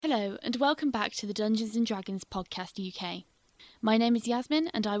Hello and welcome back to the Dungeons & Dragons Podcast UK. My name is Yasmin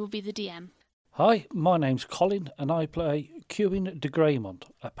and I will be the DM. Hi, my name's Colin and I play Cuin de Greymont,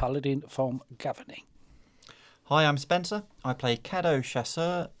 a paladin from Gavany. Hi, I'm Spencer. I play Caddo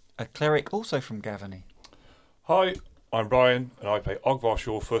Chasseur, a cleric also from Gavany. Hi, I'm Brian and I play Ogvar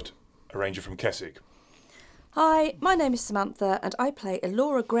Shawfoot, a ranger from Kessig. Hi, my name is Samantha and I play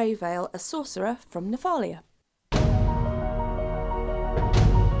Elora Greyvale, a sorcerer from Nephalia.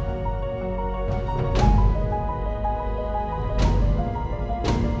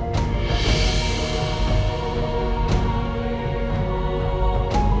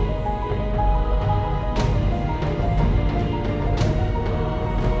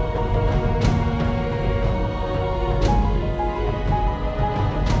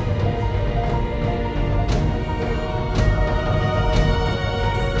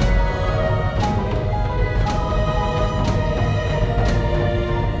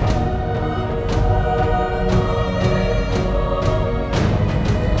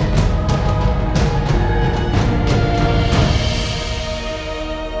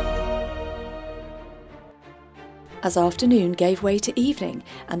 As afternoon gave way to evening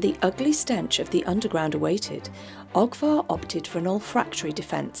and the ugly stench of the underground awaited, Ogvar opted for an olfactory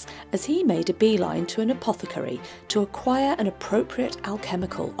defence as he made a beeline to an apothecary to acquire an appropriate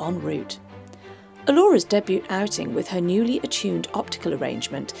alchemical en route. Elora's debut outing with her newly attuned optical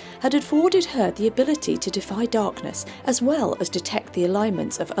arrangement had afforded her the ability to defy darkness as well as detect the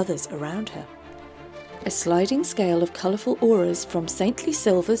alignments of others around her. A sliding scale of colourful auras from saintly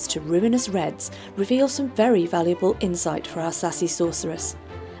silvers to ruinous reds reveals some very valuable insight for our sassy sorceress.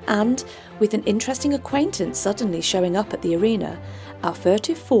 And, with an interesting acquaintance suddenly showing up at the arena, our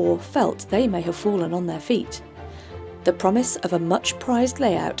furtive four felt they may have fallen on their feet. The promise of a much-prized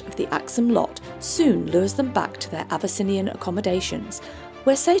layout of the Axum lot soon lures them back to their Abyssinian accommodations,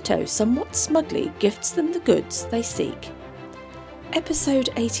 where Sato somewhat smugly gifts them the goods they seek.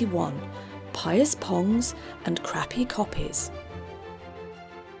 Episode 81. Pious Pongs and Crappy Copies.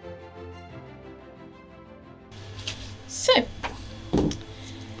 So,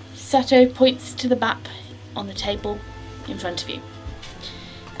 Sato points to the map on the table in front of you.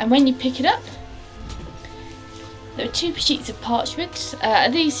 And when you pick it up, there are two sheets of parchment.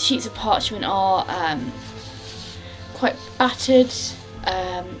 These sheets of parchment are quite battered.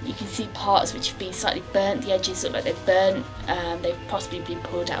 You can see parts which have been slightly burnt. The edges look like they've burnt. They've possibly been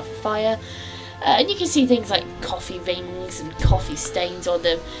pulled out of a fire. And you can see things like coffee rings and coffee stains on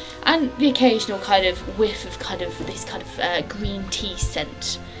them, and the occasional kind of whiff of this kind of green tea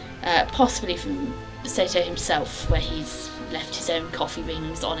scent, possibly from Sato himself, where he's left his own coffee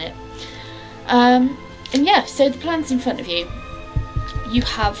rings on it. And yeah, so the plan's in front of you. You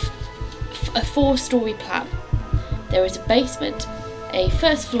have a 4-storey plan. There is a basement, a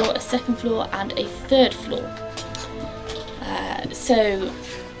first floor, a second floor and a third floor. So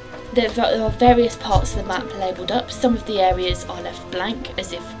there are various parts of the map labelled up. Some of the areas are left blank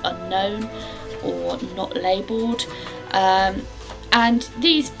as if unknown or not labelled. And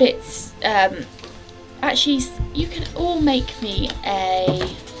these bits, actually you can all make me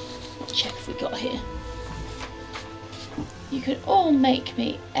a, check if we got here. You can all make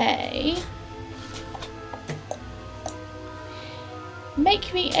me a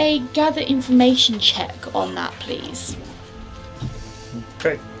gather information check on that, please.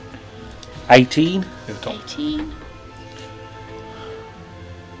 Okay. 18. 18.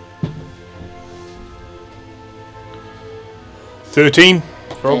 13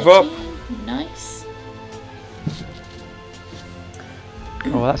 for Ogvar. 13. Nice.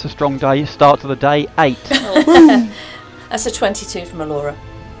 Oh, that's a strong day. Start to the day. 8. That's a 22 from Elora.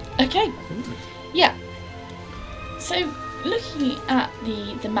 Okay. Yeah. So, looking at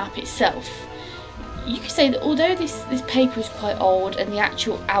the map itself, you could say that although this paper is quite old and the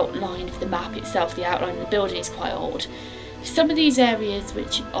actual outline of the map itself, the outline of the building is quite old, some of these areas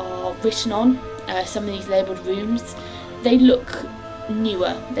which are written on, some of these labelled rooms, they look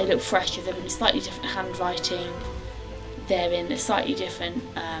newer, they look fresher, they're in slightly different handwriting, they're in a slightly different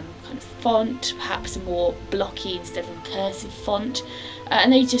kind of font, perhaps a more blocky instead of a cursive font,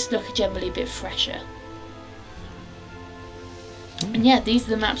 and they just look generally a bit fresher. And yeah, these are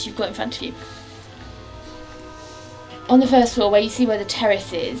the maps you've got in front of you. On the first floor, where you see where the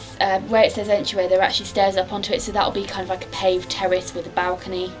terrace is, where it says entryway, there are actually stairs up onto it, so that'll be kind of like a paved terrace with a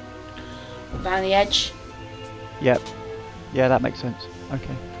balcony around the edge. Yep. Yeah, that makes sense.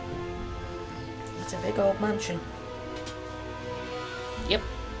 Okay. It's a big old mansion. Yep.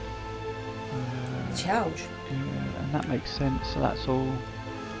 It's huge. Yeah, and that makes sense, so that's all.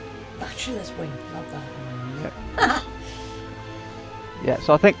 Bachelor's wing, love that. Yep. Yeah,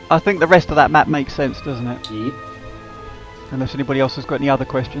 so I think the rest of that map makes sense, doesn't it? Yep. Unless anybody else has got any other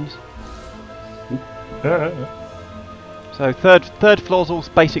questions. Yeah. So third floor's all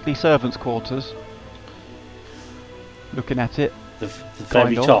basically servants' quarters. Looking at it. The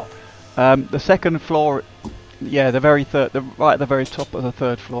very Kind of. top. The second floor, yeah, right at the very top of the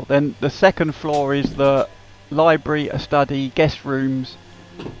third floor. Then the second floor is the library, a study, guest rooms,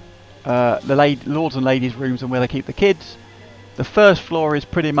 the lords and ladies' rooms, and where they keep the kids. The first floor is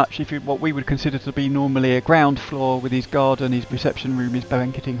pretty much what we would consider to be normally a ground floor, with his garden, his reception room, his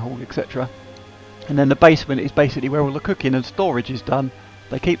banqueting hall, etc. And then the basement is basically where all the cooking and storage is done.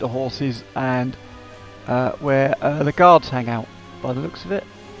 They keep the horses, and where the guards hang out, by the looks of it.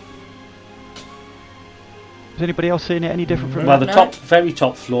 Is anybody else seeing it any different from Well, that? the very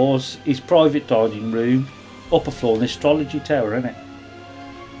top floors is private dining room, upper floor, and astrology tower, isn't it?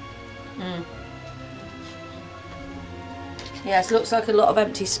 Mm. Yes, looks like a lot of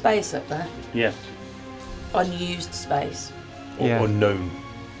empty space up there. Yeah. Unused space. Or Yeah. unknown.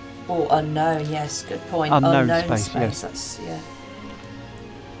 Or unknown, yes, good point. Unknown space, yes. That's, yeah.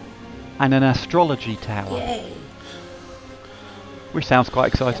 And an astrology tower, Yay. which sounds quite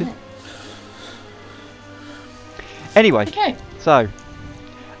exciting. Anyway, Okay. so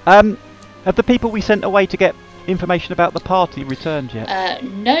have the people we sent away to get information about the party returned yet?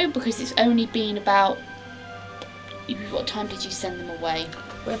 No, because it's only been about. What time did you send them away?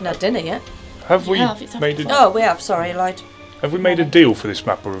 We haven't had dinner yet. Have we have, it's made after a Oh, we have, sorry, I lied. Have we made a deal for this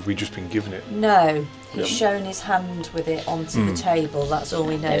map, or have we just been given it? No, he's Yeah. shown his hand with it onto the table, that's all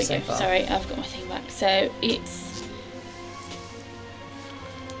we know There we so go. far. Sorry, I've got my thing back. So it's.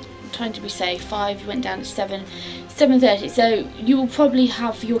 What time did we say? 5. You went down to 7. 7:30. So you will probably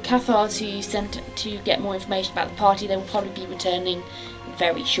have your Cathars who you sent to get more information about the party. They will probably be returning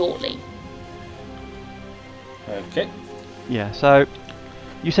very shortly. Okay. Yeah, so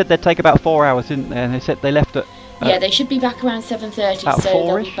you said they'd take about 4 hours, didn't they? And they said they left at Yeah, they should be back around 7:30. about So they'll be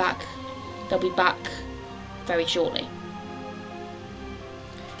four-ish? back. They'll be back very shortly.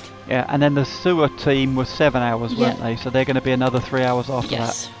 yeah, and then the sewer team was 7 hours, weren't Yeah. they? So they're going to be another 3 hours after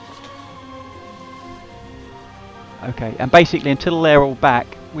Yes. that. Okay, and basically until they're all back,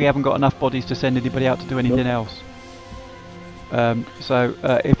 we haven't got enough bodies to send anybody out to do anything else. So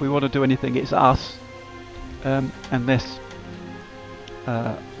if we want to do anything, it's us, unless.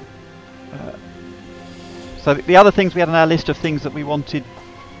 So the other things we had on our list of things that we wanted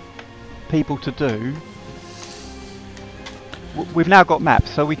people to do, we've now got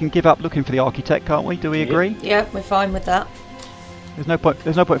maps, so we can give up looking for the architect, can't we? Do we Yep. agree? Yeah, we're fine with that. There's no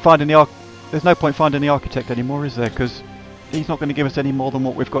point finding the architect anymore, is there? Because he's not going to give us any more than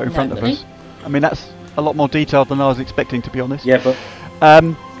what we've got in front of Nobody. us. I mean, that's a lot more detailed than I was expecting, to be honest. Yeah, but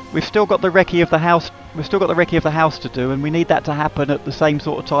We've still got the recce of the house. We've still got the recce of the house to do, and we need that to happen at the same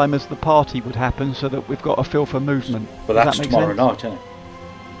sort of time as the party would happen, so that we've got a feel for movement. but Does that's that make tomorrow sense? night, isn't it?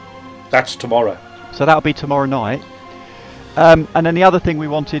 That's tomorrow. So that'll be tomorrow night. And then the other thing we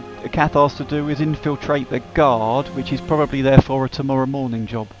wanted Cathars to do is infiltrate the guard, which is probably therefore a tomorrow morning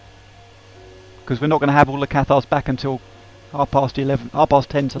job. Because we're not going to have all the Cathars back until 10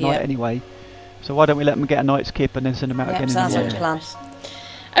 tonight Yeah. anyway. So why don't we let them get a night's kip and then send them out Yeah, again in sounds the like a morning? plan.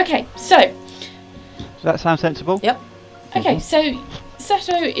 Okay, so Does that sound sensible? Yep. Okay, so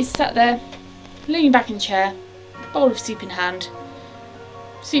Sato is sat there, leaning back in the chair, bowl of soup in hand,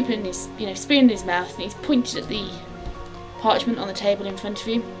 soup in his, spoon in his mouth, and he's pointed at the parchment on the table in front of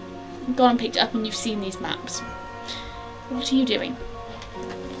you. You've gone and picked it up, and you've seen these maps. What are you doing?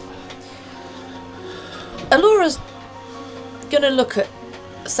 Alora's going to look at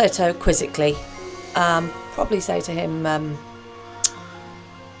Sato quizzically. Probably say to him,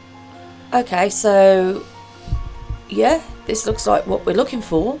 okay, so yeah, this looks like what we're looking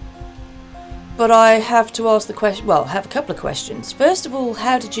for. But I have to ask the question, well, have a couple of questions. First of all,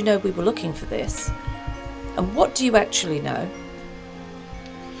 how did you know we were looking for this? And what do you actually know?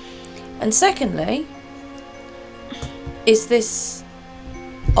 And secondly,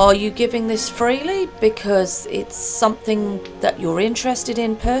 are you giving this freely because it's something that you're interested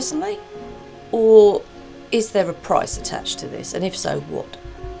in personally? Or is there a price attached to this? And if so, what?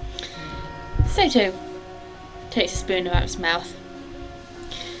 Sato takes a spoon out of his mouth,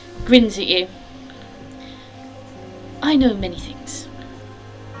 grins at you. I know many things.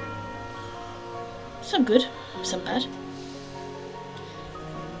 Some good, some bad.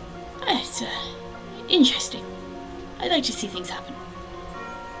 It's interesting. I like to see things happen.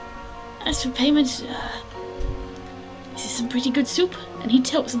 As for payment, this is some pretty good soup. And he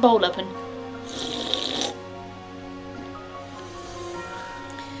tilts the bowl up and...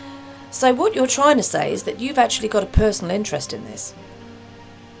 So what you're trying to say is that you've actually got a personal interest in this.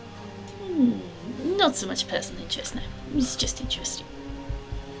 Not so much personal interest, no. It's just interesting.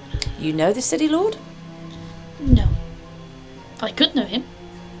 You know the city lord? No. I could know him,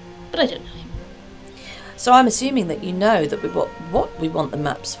 but I don't know him. So I'm assuming that you know that what we want the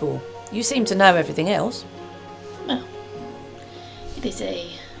maps for. You seem to know everything else. Well, it is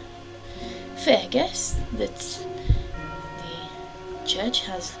a fair guess that the church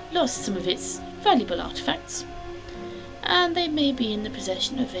has lost some of its valuable artifacts, and they may be in the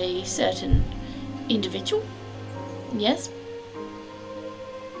possession of a certain individual. Yes?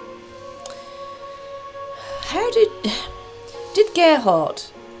 How did Gerhard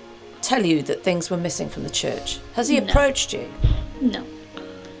tell you that things were missing from the church? Has he No. approached you? No.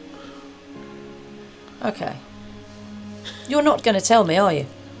 Okay. You're not going to tell me, are you?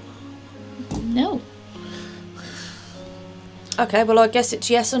 No. Okay, well I guess it's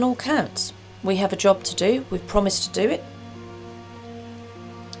yes on all counts. We have a job to do. We've promised to do it.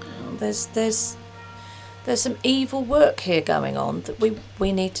 There's some evil work here going on that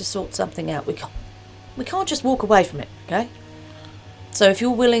we need to sort something out. We can't just walk away from it, okay? So if you're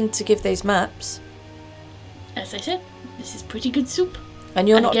willing to give these maps, As I said, this is pretty good soup. and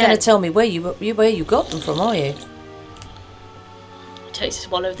you're And not again- going to tell me where you got them from, are you? It takes a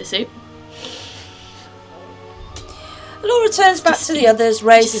swallow of the soup. Laura turns back to the others,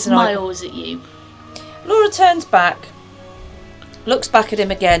 raises an eye. Smiles at you. Laura turns back, looks back at him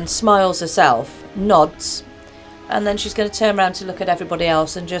again, smiles herself, nods, and then she's going to turn around to look at everybody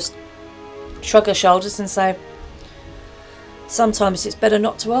else and just shrug her shoulders and say, sometimes it's better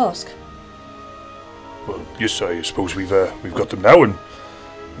not to ask. Well, yes, I suppose we've got them now, and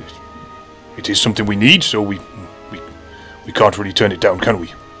it is something we need, so we can't really turn it down, can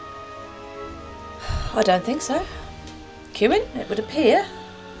we? I don't think so. Kewin, it would appear,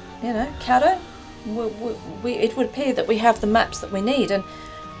 Caddo, it would appear that we have the maps that we need, and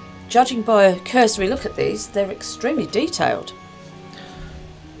judging by a cursory look at these, they're extremely detailed.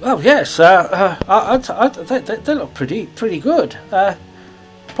 Well, yes, they look pretty good.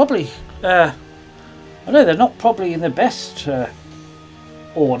 Probably, I know they're not probably in the best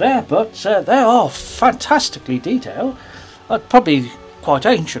order, but they are fantastically detailed. Probably quite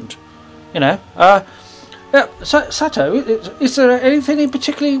ancient, Sato, is there anything in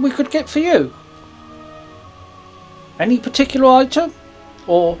particular we could get for you? Any particular item,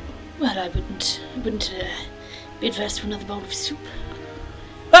 or? Well, I wouldn't be adverse to another bowl of soup.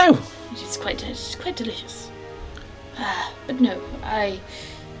 Oh, It's quite delicious. But no,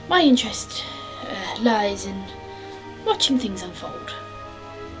 my interest lies in watching things unfold.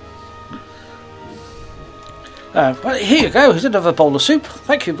 well, here you go. Here's another bowl of soup.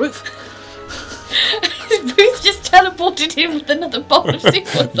 Thank you, Ruth. Ruth just teleported him with another bowl of soup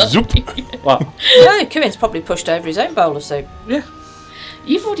or something. Well, No, Kewin's probably pushed over his own bowl of soup. yeah.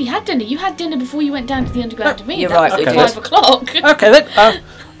 You've already had dinner. You had dinner before you went down to the underground to meet. You're That right, was okay, at 5 o'clock.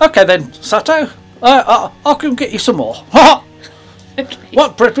 Okay then, Sato. I'll come get you some more. Okay.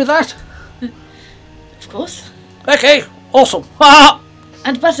 Want bread with that? Of course. Okay, awesome.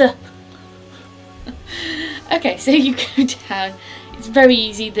 And butter. Okay, so you go down. It's very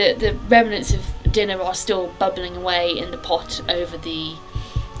easy. The remnants of dinner are still bubbling away in the pot over the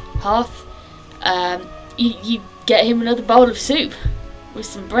hearth. You get him another bowl of soup with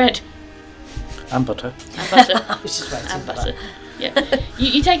some bread And butter. and butter. I was just waiting And for butter. that. Yeah.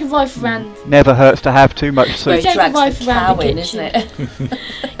 You take a rifle around. Never hurts to have too much Where soup. he take a drags wife the around cow the in, isn't it?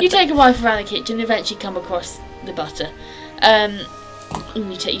 You take a rifle around the kitchen, and eventually come across the butter. And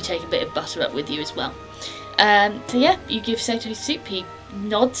you take a bit of butter up with you as well. So yeah, you give Sato soup. He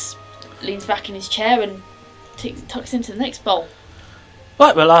nods, leans back in his chair, and tucks into the next bowl.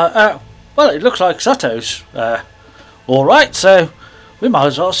 Right, well, it looks like Sato's all right. So we might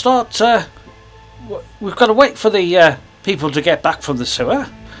as well start. We've got to wait for the people to get back from the sewer,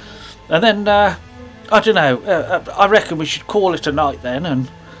 and then I don't know. I reckon we should call it a night then, and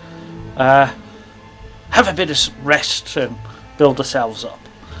have a bit of rest and build ourselves up.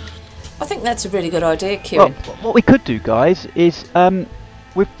 I think that's a really good idea, Well, Kewin. what we could do, guys, is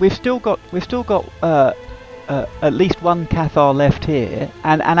we've still got at least one Cathar left here,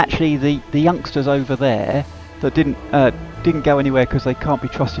 and actually the youngsters over there that didn't go anywhere because they can't be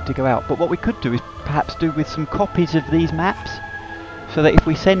trusted to go out. But what we could do is perhaps do with some copies of these maps, so that if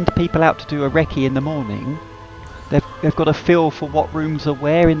we send people out to do a recce in the morning, they've got a feel for what rooms are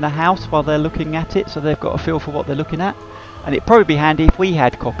where in the house while they're looking at it, so they've got a feel for what they're looking at. And it'd probably be handy if we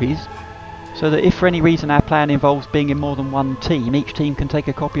had copies, so that if for any reason our plan involves being in more than one team, each team can take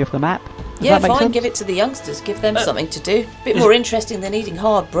a copy of the map. Does Yeah, that make fine, sense? give it to the youngsters, give them something to do. Bit more interesting than eating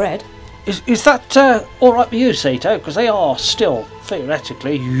hard bread. Is that all right with you, Sato? Because they are still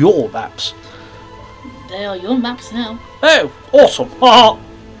theoretically your maps. They are your maps now. Oh, awesome! Ah.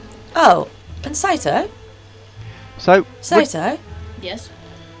 Oh, and Sato? So, Sato, Yes.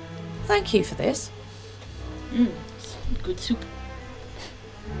 thank you for this. Good soup.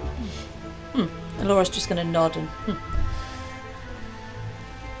 And Laura's just going to nod and...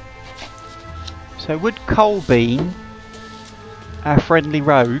 So would Colbean, our friendly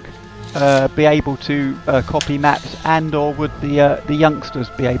rogue, be able to copy maps, and/or would the youngsters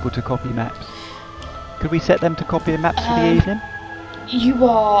be able to copy maps? Could we set them to copy maps for the evening? You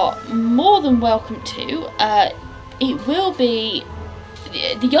are more than welcome to. It will be...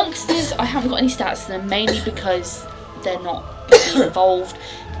 The youngsters, I haven't got any stats to them, mainly because they're not involved.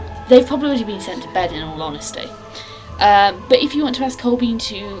 They've probably already been sent to bed, in all honesty. But if you want to ask Colbean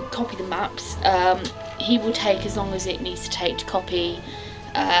to copy the maps, he will take as long as it needs to take to copy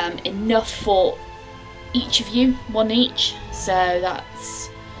enough for each of you, one each. So that's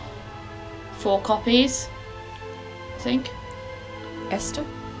 4 copies, I think. Esther?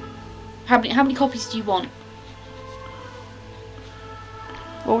 How many copies do you want?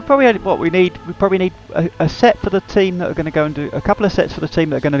 Well, we probably need a set for the team that are going to go and do a couple of sets for the team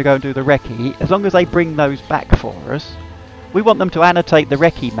that are going to go and do the recce. As long as they bring those back for us, we want them to annotate the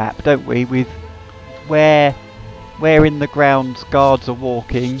recce map, don't we? With where in the grounds guards are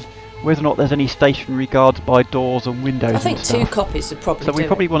walking, whether or not there's any stationary guards by doors and windows. I think and 2 stuff. copies would probably So we do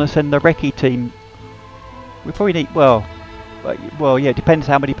probably it. want to send the recce team. We probably need yeah. It depends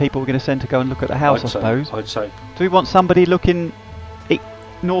how many people we're going to send to go and look at the house, I suppose. I'd say. Do we want somebody looking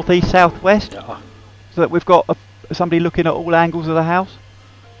northeast, southwest, Yeah. so that we've got somebody looking at all angles of the house?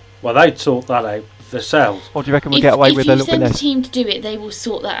 Well, they'd sort that out themselves. Or do you reckon we'll get away with a little bit If you send less? a team to do it, they will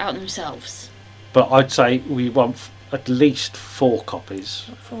sort that out themselves. But I'd say we want at least 4 copies.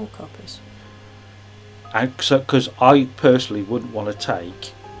 4 copies. And because I personally wouldn't want to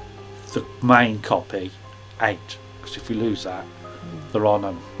take the main copy out, because if we lose that, there are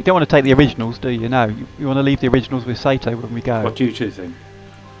none. You don't want to take the originals, do you? No, you want to leave the originals with Sato when we go. What do you two think?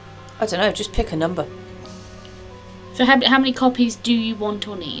 I don't know, just pick a number. So how many copies do you want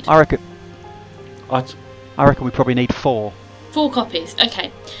or need? I reckon I'd, we probably need 4. 4 copies,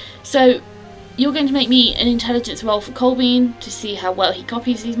 okay. So you're going to make me an intelligence roll for Colbean to see how well he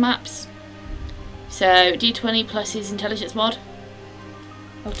copies these maps. So D20 plus his intelligence mod.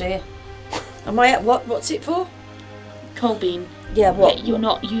 Oh dear. Am I at what's it for? Colbean. Yeah, what? Yeah, you're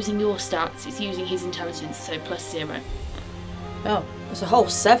not using your stats, it's using his intelligence, so plus 0. Oh, that's a whole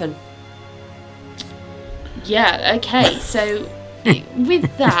 7. Yeah, okay, so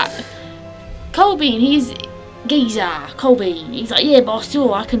with that, Colbean, he's geezer, Colbean. He's like, yeah, boss,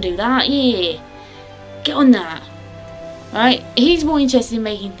 sure, I can do that, yeah. Get on that. Right? He's more interested in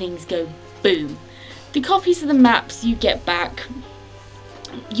making things go boom. The copies of the maps you get back,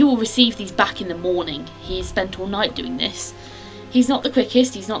 you will receive these back in the morning. He's spent all night doing this. He's not the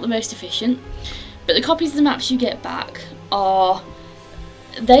quickest, he's not the most efficient, but the copies of the maps you get back are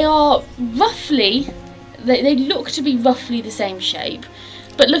roughly, they look to be roughly the same shape,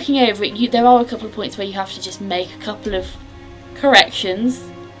 but looking over it, there are a couple of points where you have to just make a couple of corrections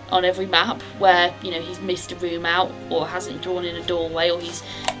on every map where, he's missed a room out, or hasn't drawn in a doorway, or he's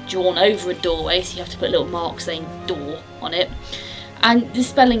drawn over a doorway, so you have to put a little mark saying door on it. And the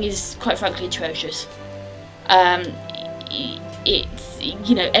spelling is, quite frankly, atrocious. It's,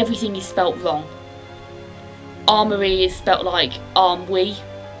 everything is spelt wrong. Armory is spelt like arm-we.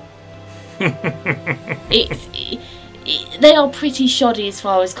 They are pretty shoddy as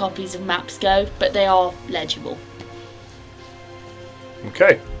far as copies of maps go, but they are legible.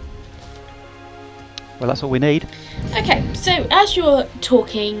 Okay. Well, that's all we need. Okay, so as you're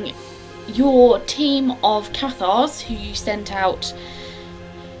talking, your team of Cathars, who you sent out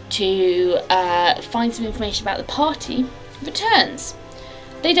to find some information about the party, returns.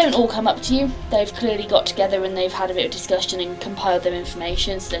 They don't all come up to you. They've clearly got together and they've had a bit of discussion and compiled their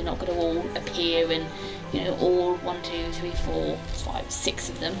information, so they're not going to all appear and, all 1, 2, 3, 4, 5, 6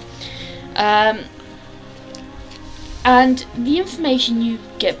 of them. And the information you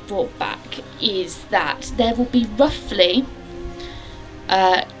get brought back is that there will be roughly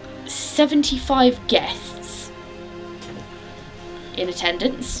 75 guests in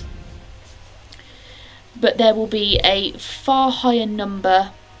attendance, but there will be a far higher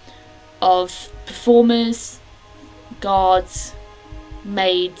number of performers, guards,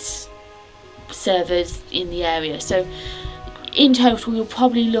 maids, servers in the area. So in total you're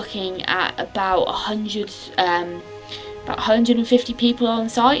probably looking at about 150 people on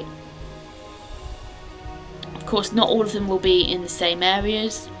site. Of course, not all of them will be in the same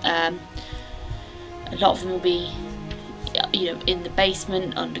areas. A lot of them will be, in the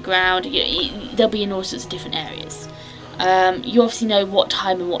basement, underground. They'll be in all sorts of different areas. You obviously know what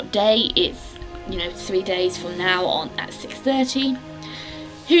time and what day. It's 3 days from now on at 6:30.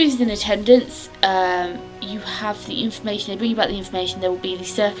 Who's in attendance? You have the information. They bring you back the information. There will be the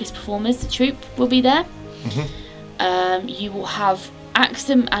circus performers. The troupe will be there. Mm-hmm. You will have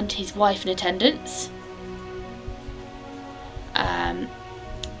Axum and his wife in attendance.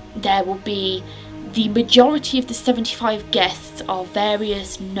 There will be the majority of the 75 guests are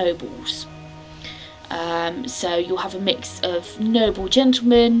various nobles. So you'll have a mix of noble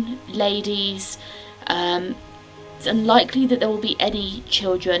gentlemen, ladies. It's unlikely that there will be any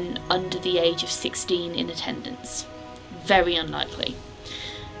children under the age of 16 in attendance. Very unlikely.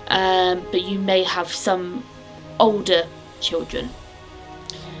 But you may have some older children.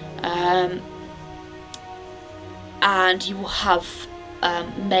 And you will have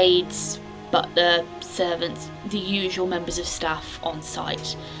maids, butler, servants, the usual members of staff on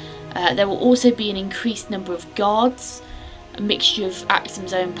site. There will also be an increased number of guards, a mixture of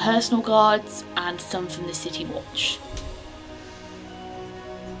Axum's own personal guards and some from the City Watch.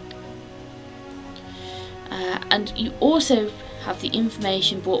 And you also have the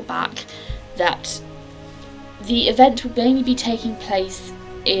information brought back that the event will mainly be taking place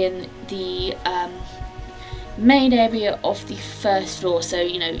in the main area of the first floor, so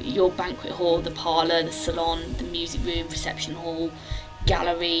your banquet hall, the parlour, the salon, the music room, reception hall,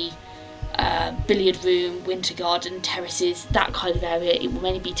 gallery, billiard room, winter garden, terraces, that kind of area. It will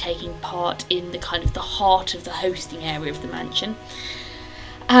mainly be taking part in the kind of the heart of the hosting area of the mansion.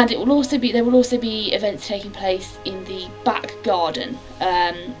 And there will also be events taking place in the back garden.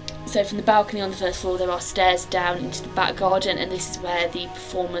 So from the balcony on the first floor there are stairs down into the back garden, and this is where the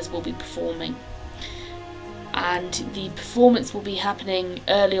performers will be performing. And the performance will be happening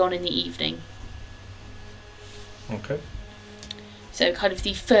early on in the evening. Okay. So kind of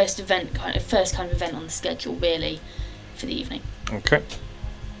the first kind of event on the schedule really for the evening. Okay.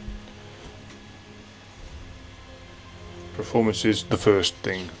 Performance is the first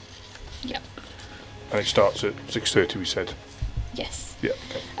thing. Yep. And it starts at 6:30, we said. Yes. Yeah.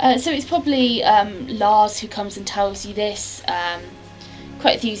 Okay. So it's probably Lars who comes and tells you this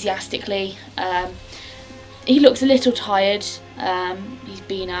quite enthusiastically. He looks a little tired. He's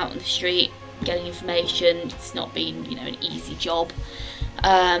been out on the street getting information. It's not been, an easy job.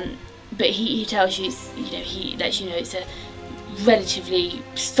 But he tells you, he lets you know it's a relatively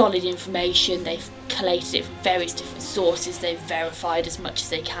solid information. They've collated it from various different sources. They've verified as much as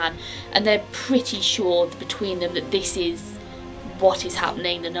they can, and they're pretty sure between them that this is what is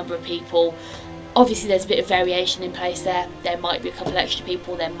happening. The number of people. Obviously, there's a bit of variation in place there. There might be a couple extra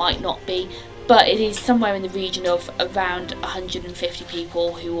people. There might not be. But it is somewhere in the region of around 150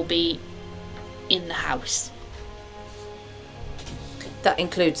 people who will be in the house. That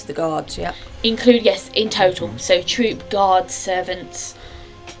includes the guards, yeah? Yes, in total. So troop, guards, servants,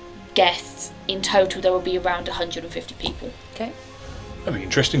 guests, in total there will be around 150 people. Okay. That'd be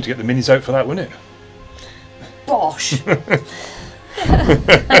interesting to get the minis out for that, wouldn't it? Bosh!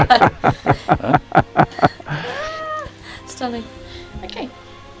 Stunning. Okay.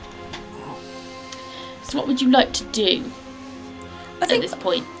 So what would you like to do I think at this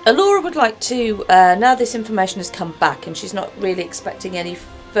point? Alora would like to, now this information has come back and she's not really expecting any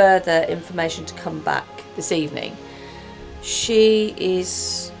further information to come back this evening, she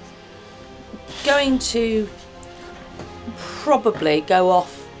is going to probably go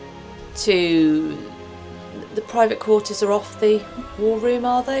off to the private quarters. Are off the war room,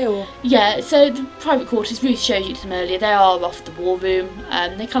 are they? Or Yeah, so the private quarters, Ruth showed you to them earlier, they are off the war room.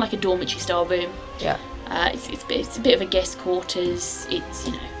 They're kind of like a dormitory style room. yeah. It's a bit of a guest quarters. It's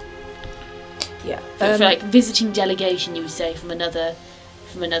Yeah. for like visiting delegation, you would say, from another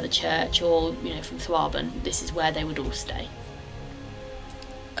church, or from Thwarben. This is where they would all stay.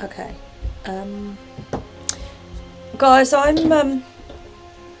 Okay. Guys, I'm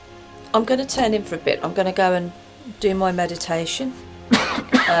going to turn in for a bit. I'm going to go and do my meditation.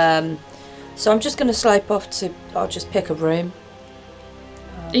 So I'm just going to slope off to. I'll just pick a room.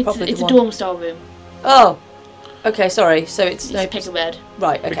 It's a dorm style room. Oh, okay. Sorry. So it's You just pick a bed.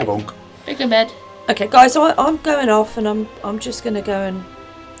 right. Pick Okay. a bunk. Pick a bed. Okay, guys. I'm going off, and I'm just going to go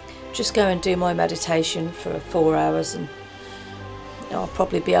and do my meditation for 4 hours, and I'll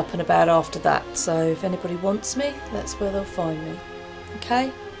probably be up and about after that. So if anybody wants me, that's where they'll find me.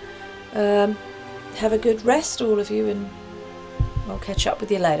 Okay. Have a good rest, all of you, and I'll catch up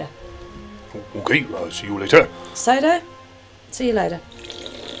with you later. Okay, I'll see you later. Sado, see you later.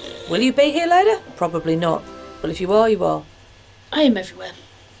 Will you be here later? Probably not. Well, if you are, you are. I am everywhere.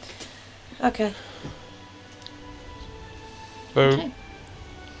 Okay. Okay.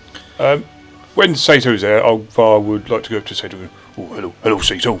 When Sato's there, Ogvar would like to go up to Sato. Oh, hello,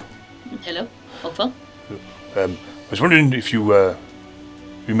 Sato. Hello, Ogvar. I was wondering if you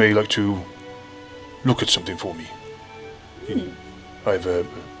may like to look at something for me. I have a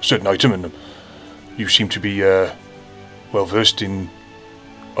certain item, and you seem to be well versed in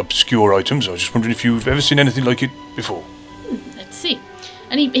obscure items. I was just wondering if you've ever seen anything like it before. Let's see.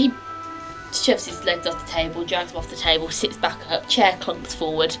 And he shoves his legs off the table, drags them off the table, sits back up, chair clunks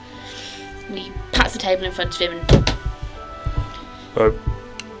forward, and he pats the table in front of him. And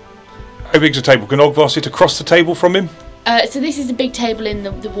how big's the table? Can Ogvar sit across the table from him? so this is a big table in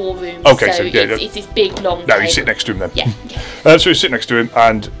the war room. Okay, so yeah, it's this big long No, table. you sit next to him then. Yeah. Okay. So you sit next to him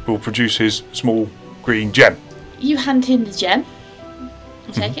and will produce his small green gem. You hand him the gem.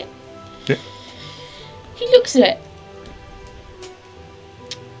 You take it. Yeah. He looks at it.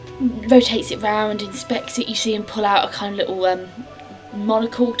 Rotates it round, inspects it. You see him pull out a kind of little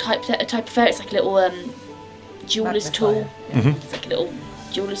monocle type affair. It's like a little jeweler's tool. It's like a little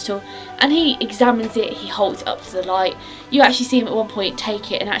jeweler's tool. And he examines it. He holds it up to the light. You actually see him at one point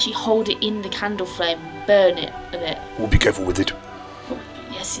take it and actually hold it in the candle flame, burn it a bit. We'll be careful with it. Oh,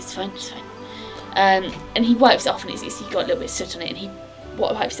 yes, it's fine. It's fine. And he wipes it off, and it's got a little bit of soot on it, and he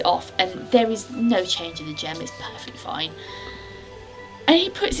wipes it off, and there is no change in the gem. It's perfectly fine. And he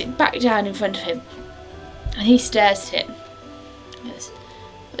puts it back down in front of him, and he stares at it. He goes,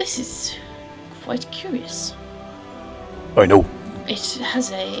 "This is quite curious. I know. It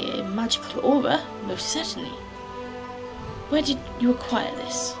has a magical aura, most certainly. Where did you acquire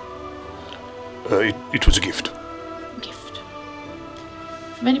this It was a gift. gift?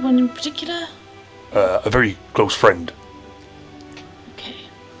 From anyone in particular?" A very close friend. Okay.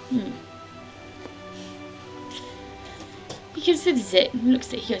 He considers it and looks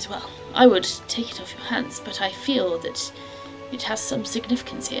at it. He goes, "Well, I would take it off your hands, but I feel that it has some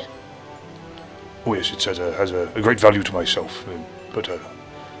significance here." Oh yes, it has a great value to myself, but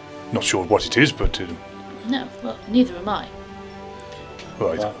not sure what it is, but No, well, neither am I.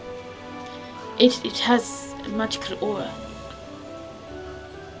 right. Wow. It has a magical aura.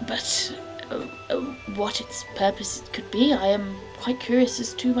 But what its purpose could be, I am quite curious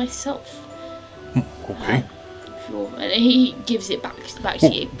as to myself. Okay. And he gives it back to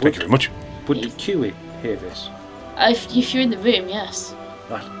you. Thank you very much. Would Kiwi hear this? If you're in the room, yes.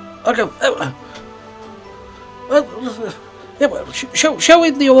 Right. I'll go. Yeah, well, show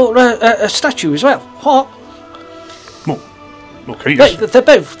in the statue as well. Huh? Okay. They, Yes. they're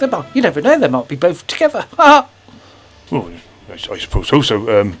both. They might, you never know. They might be both together. Ha! Well, I suppose so. So,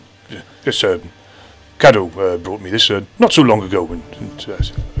 yes, Caddo brought me this not so long ago, and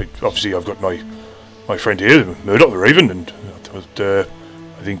obviously I've got my friend here, Murdoch the Raven, and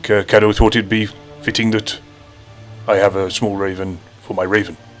I think Caddo thought it'd be fitting that I have a small raven for my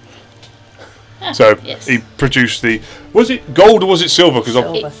raven. So yes. he produced the. Was it gold or was it silver? Because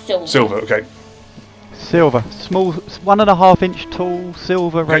It's silver. silver. Okay. Silver, small, 1.5 inch tall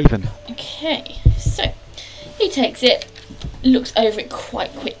silver raven. Okay, so he takes it, looks over it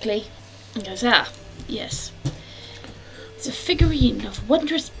quite quickly, and goes, "Ah, yes. It's a figurine of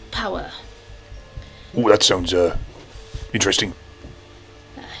wondrous power. Oh, that sounds interesting.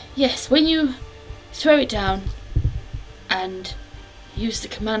 Yes, when you throw it down and use the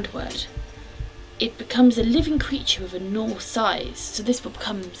command word, it becomes a living creature of a normal size. So this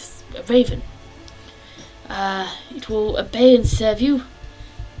becomes a raven. It will obey and serve you.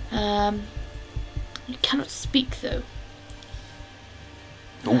 It cannot speak though.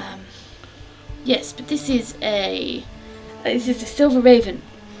 Oh. Yes, but this is a silver raven.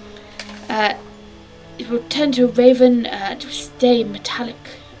 It will turn to a raven to stay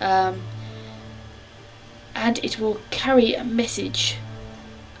metallic, and it will carry a message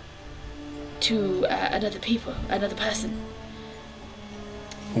to another person.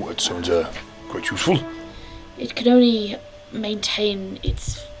 Oh, that sounds quite useful. It can only maintain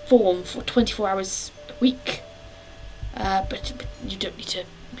its form for 24 hours a week, but you don't need to,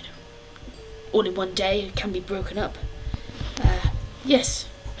 all in one day. It can be broken up. Yes,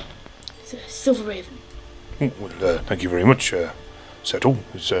 it's a silver raven. Oh, well, thank you very much, Settle.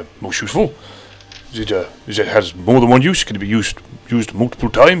 It's most useful. Is it has more than one use? Can it be used multiple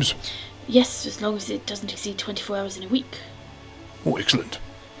times? Yes, as long as it doesn't exceed 24 hours in a week. Oh, excellent.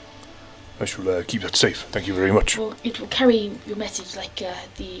 I shall keep that safe. Thank you very much. Well, it will carry your message like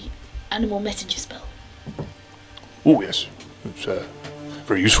the animal messenger spell. Oh, yes. It's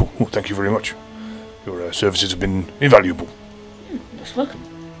very useful. Oh, thank you very much. Your services have been invaluable. Most welcome.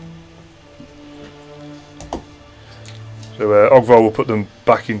 So Ogvar will put them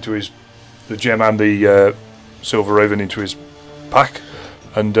back into the gem and the silver raven into his pack,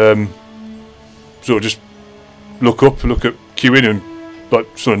 and sort of just look at Kewin and like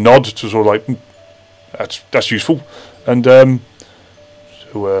sort of nod to sort of like that's useful. And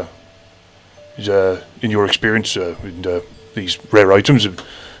so in your experience with these rare items, do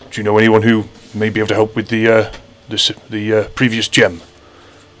you know anyone who may be able to help with the previous gem?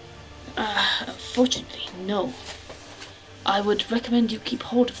 Unfortunately, no. I would recommend you keep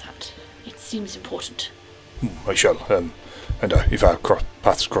hold of that. It seems important. I shall. And if our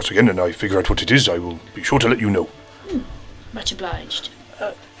paths cross again and I figure out what it is, I will be sure to let you know. Much obliged.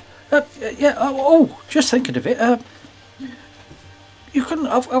 Just thinking of it. You couldn't.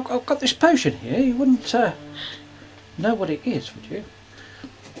 I've got this potion here. You wouldn't know what it is, would you?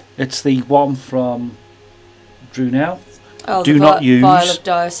 It's the one from Drunel. Oh, Do not use vial of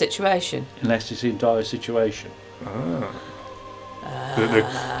dire situation. unless it's in dire situation.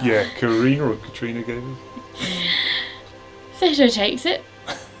 Karina or Katrina gave it. Sato takes it,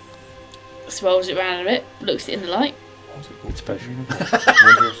 swirls it around a bit, looks it in the light. It's a potion.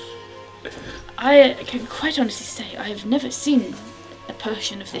 I can quite honestly say I have never seen a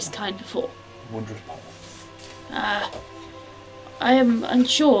potion of this kind before. Wondrous power. I am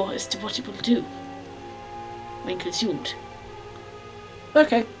unsure as to what it will do when consumed.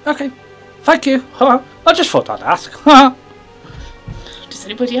 Okay. Thank you. I just thought I'd ask. Does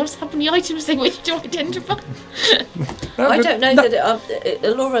anybody else have any items they wish to identify? I don't know that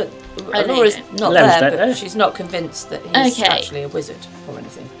Alora's not Lev's there, dead, but she's not convinced that he's Okay. actually a wizard or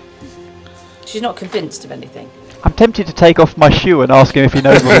anything. She's not convinced of anything. I'm tempted to take off my shoe and ask him if he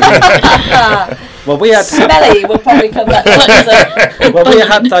knows what it is. Well, we had Smelly will probably come back closer. we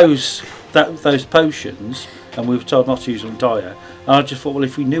had those potions, and we were told not to use them in dire. And I just thought, well,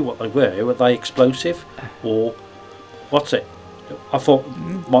 if we knew what they were they explosive or what's it? I thought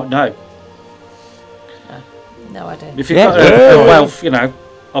might know. No, I don't. If you've got a wealth,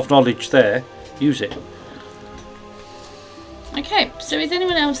 of knowledge there, use it. Okay, so is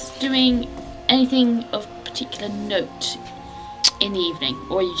anyone else doing anything of particular note in the evening,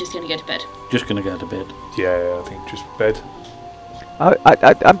 or are you just going to go to bed? Just going to go to bed. Yeah, I think just bed.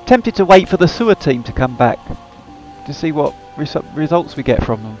 I'm tempted to wait for the sewer team to come back to see what results we get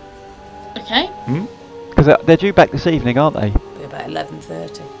from them. Okay. Because they're due back this evening, aren't they? Be about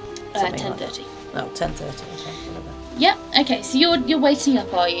 11:30. 10:30. No, 10:30. Okay, whatever. Yeah. Okay. So you're waiting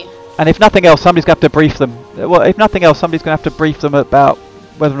up, are you? And if nothing else, somebody's going to have to brief them. Well, if nothing else, somebody's going to have to brief them about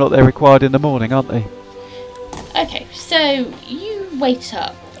whether or not they're required in the morning, aren't they? Okay. So you wait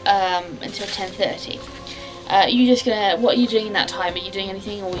up until 10:30. You just gonna? What are you doing in that time? Are you doing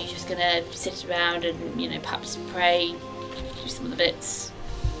anything, or are you just gonna sit around and perhaps pray, do some of the bits?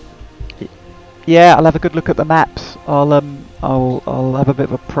 Yeah, I'll have a good look at the maps. I'll have a bit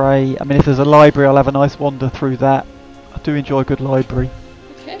of a pray. I mean, if there's a library, I'll have a nice wander through that. I do enjoy a good library.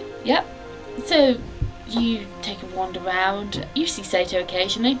 Okay. Yep. So you take a wander around. You see Sato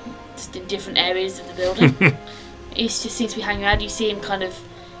occasionally, just in different areas of the building. He just seems to be hanging around. You see him kind of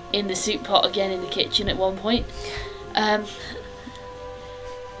in the soup pot again in the kitchen at one point.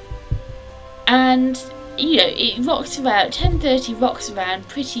 And it rocks around. 10:30 rocks around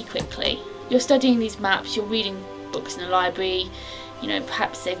pretty quickly. You're studying these maps. You're reading books in the library.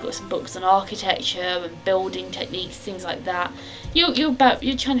 Perhaps they've got some books on architecture and building techniques, things like that. You're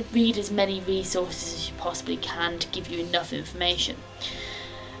trying to read as many resources as you possibly can to give you enough information.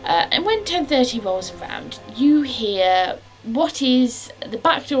 And when 10:30 rolls around, you hear what is the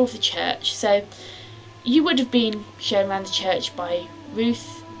back door of the church. So you would have been shown around the church by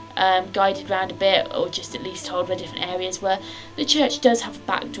Ruth, guided round a bit, or just at least told where different areas were. The church does have a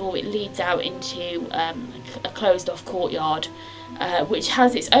back door. It leads out into a closed off courtyard, which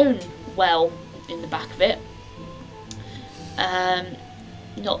has its own well in the back of it.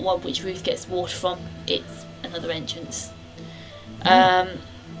 Not one which Ruth gets water from, it's another entrance.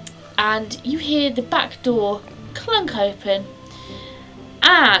 And you hear the back door clunk open,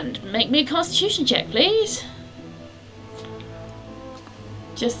 and make me a constitution check, please.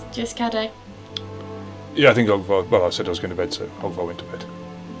 Just Caddo. Yeah, I think I said I was going to bed, so I'll went to bed.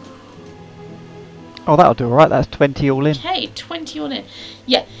 Oh, that'll do alright. That's 20 all in. Okay, 20 all in.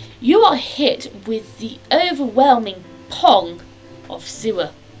 Yeah, you are hit with the overwhelming pong of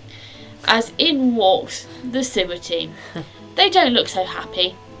sewer as in walks the sewer team. They don't look so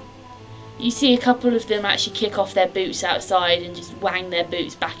happy. You see a couple of them actually kick off their boots outside and just wang their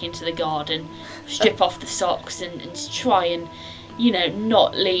boots back into the garden, strip off the socks and try and,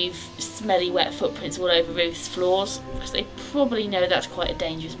 not leave smelly wet footprints all over Ruth's floors, because they probably know that's quite a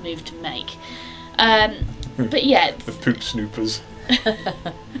dangerous move to make. But yeah. The poop snoopers.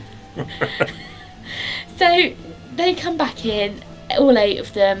 So they come back in, all 8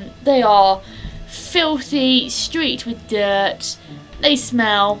 of them. They are filthy, streaked with dirt. They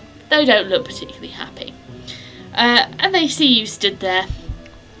smell. They don't look particularly happy. And they see you stood there.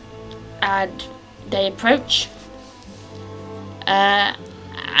 And they approach. And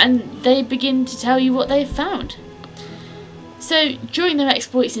they begin to tell you what they've found. So, during their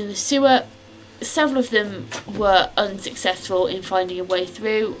exploits in the sewer, several of them were unsuccessful in finding a way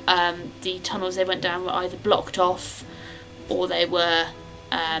through. The tunnels they went down were either blocked off, or they were,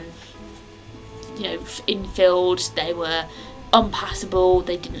 infilled. They were unpassable.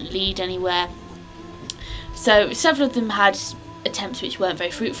 They didn't lead anywhere. So several of them had attempts which weren't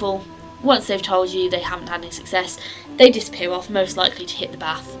very fruitful. Once they've told you they haven't had any success, they disappear off, most likely to hit the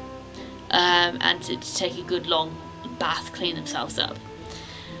bath, and to take a good long bath, clean themselves up.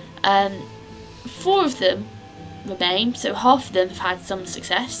 4 of them remain, so half of them have had some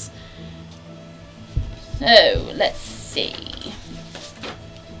success. So, let's see.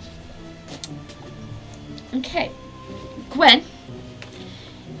 Okay. Gwen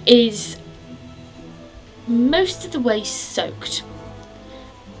is most of the way soaked.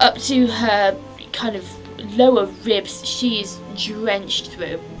 Up to her kind of lower ribs, she is drenched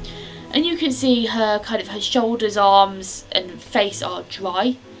through. And you can see her shoulders, arms and face are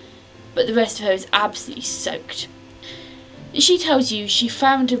dry, but the rest of her is absolutely soaked. She tells you she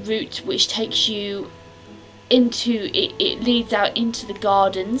found a route which takes you into, it leads out into the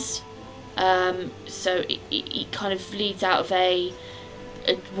gardens. So it kind of leads out of a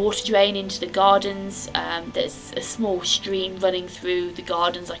water drain into the gardens. There's a small stream running through the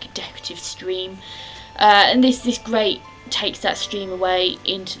gardens, like a decorative stream. And this grate takes that stream away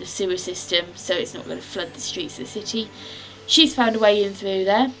into the sewer system, so it's not going to flood the streets of the city. She's found a way in through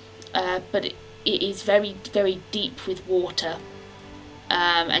there, but it is very, very deep with water,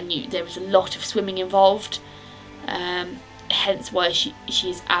 and there is a lot of swimming involved, hence why she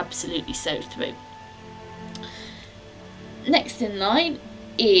is absolutely soaked through. Next in line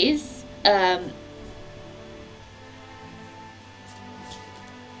is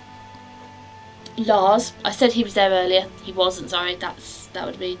Lars. I said he was there earlier. He wasn't. Sorry, that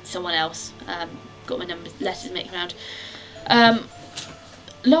would be someone else. Got my letters mixed around.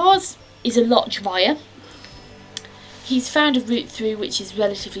 Lars is a lot drier. He's found a route through which is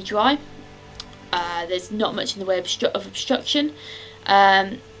relatively dry. There's not much in the way of obstruction.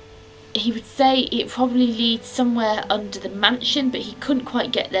 He would say it probably leads somewhere under the mansion, but he couldn't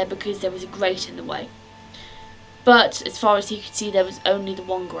quite get there because there was a grate in the way. But as far as he could see, there was only the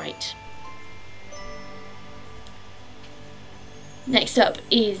one grate. Next up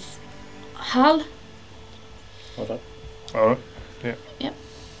is Hal. Hold on. Alright, yeah. Yep.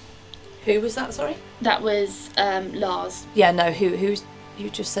 Who was that, sorry? That was Lars. Yeah, no, who's you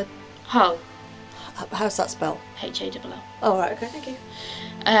just said? Hal. How's that spelled? H-A-L-L. Oh, right, okay, thank you.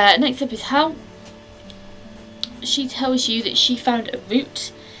 Next up is Hal. She tells you that she found a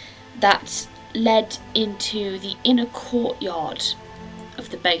route that led into the inner courtyard of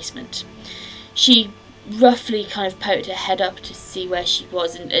the basement. She roughly kind of poked her head up to see where she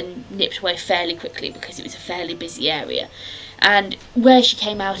was and nipped away fairly quickly because it was a fairly busy area. And where she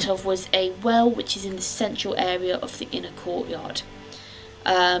came out of was a well which is in the central area of the inner courtyard.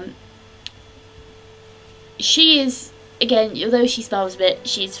 She is, again, although she smells a bit,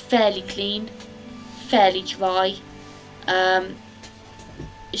 she's fairly clean, fairly dry.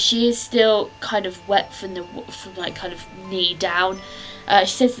 She is still kind of wet from kind of knee down. She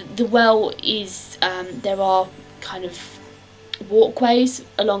says that the well is, there are kind of walkways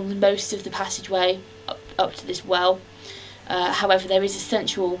along most of the passageway up to this well. However, there is a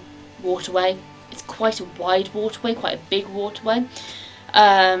central waterway. It's quite a wide waterway, quite a big waterway.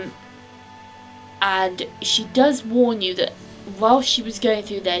 And she does warn you that while she was going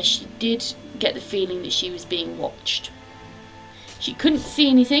through there, she did get the feeling that she was being watched. She couldn't see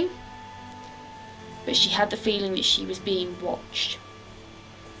anything, but she had the feeling that she was being watched.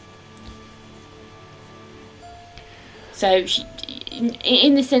 So she,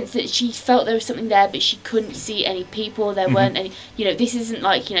 in the sense that she felt there was something there, but she couldn't see any people. There weren't any, this isn't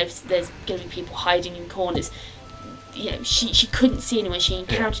like, there's going to be people hiding in corners. She couldn't see anyone. She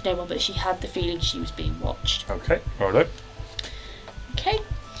encountered no one, but she had the feeling she was being watched. Okay, alright. Okay.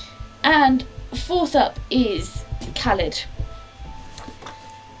 And fourth up is Khalid.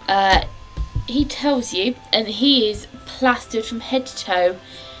 He tells you, and he is plastered from head to toe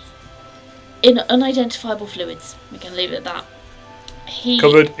in unidentifiable fluids. We can leave it at that.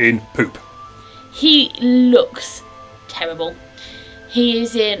 Covered in poop. He looks terrible. He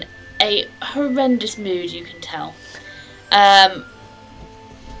is in a horrendous mood, you can tell.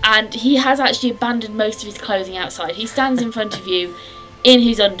 and he has actually abandoned most of his clothing outside. He stands in front of you in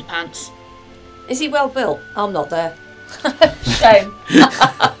his underpants. Is he well built? I'm not there. Shame.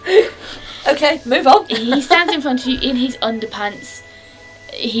 Okay, move on. He stands in front of you in his underpants.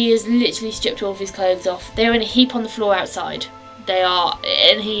 He has literally stripped all of his clothes off. They're in a heap on the floor outside. They are,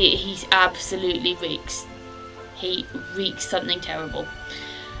 and he absolutely reeks. He reeks something terrible.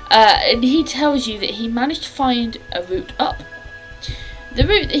 And he tells you that he managed to find a route up. The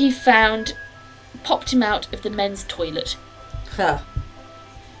route that he found popped him out of the men's toilet. Huh.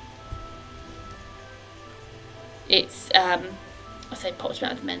 It's, I say popped him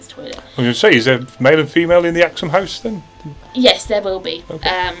out of the men's toilet. I was going to say, is there male and female in the Axum house then? Yes, there will be.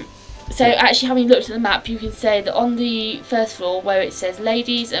 Okay. So actually, having looked at the map, you can say that on the first floor, where it says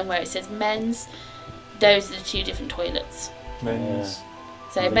ladies and where it says men's, those are the two different toilets. Men's.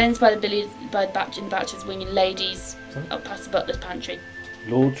 So men's by the bachelor's wing, and ladies up past the butler's pantry.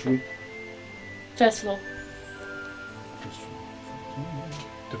 Lord's room. First floor.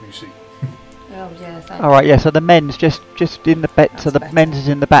 WC. Oh yeah, thanks. All right, yeah. So the men's just in the bed. So the That's men's is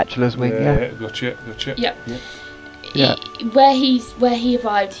in the bachelor's wing. Yeah. Gotcha. Yep. Yeah. Where he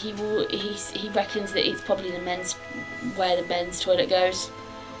arrived, he reckons that it's probably where the men's toilet goes.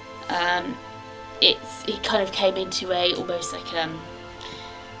 He kind of came into a almost like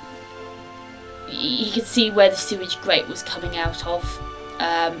you could see where the sewage grate was coming out of.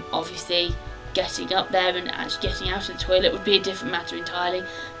 Obviously, getting up there and actually getting out of the toilet would be a different matter entirely.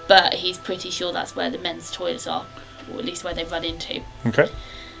 But he's pretty sure that's where the men's toilets are, or at least where they run into. Okay.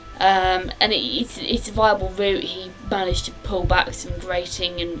 And it's a viable route. He managed to pull back some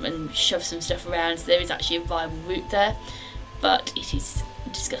grating and shove some stuff around, so there is actually a viable route there, but it is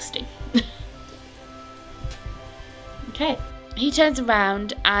disgusting. Okay. He turns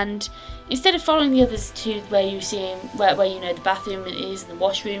around, and instead of following the others to where you see him, where you know the bathroom is and the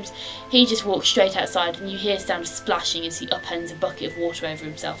washrooms, he just walks straight outside, and you hear sound of splashing as he upends a bucket of water over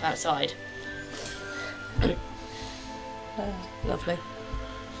himself outside. Lovely.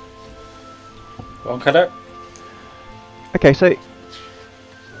 Go on, Caddo. Okay, so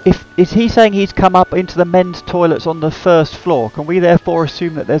is he saying he's come up into the men's toilets on the first floor? Can we therefore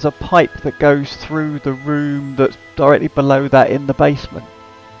assume that there's a pipe that goes through the room that's directly below that in the basement?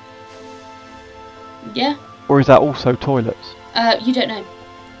 Yeah. Or is that also toilets? You don't know.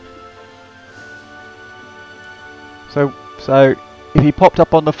 So if he popped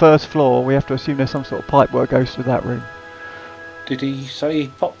up on the first floor, we have to assume there's some sort of pipe where it goes through that room. Did he say he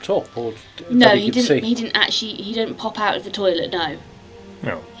popped up, or No, that he could see? He didn't pop out of the toilet. No.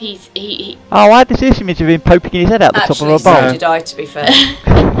 No. He Oh, I had this image of him poking his head out the top Actually, of a so bowl. did I, to be fair.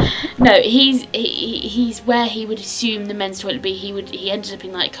 No, he's where he would assume the men's toilet would be. He ended up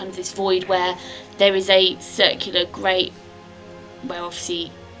in like kind of this void where there is a circular grate where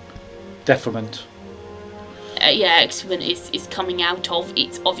obviously Deferment. excrement is coming out of.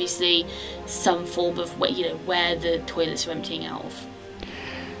 It's obviously some form of where the toilets are emptying out of.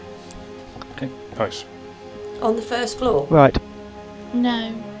 Okay. Nice. On the first floor? Right.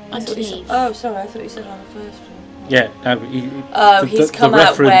 No, I thought you said, underneath. oh, sorry, I thought you said on the first floor. Yeah. No. He's The come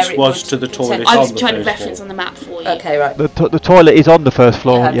out where reference it was would to the toilet I on was the trying to first reference floor. on the map for you. Okay, right. The toilet is on the first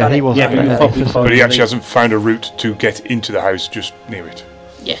floor. Yeah, Yeah, I've got he it. wasn't. Yeah, but you there. probably But he actually hasn't found a route to get into the house just near it.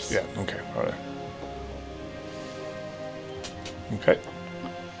 Yes. Yeah, okay. All right. Okay.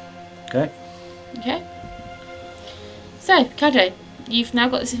 Okay. Okay. So, Caddo, you've now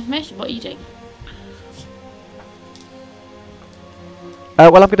got this information. What are you doing?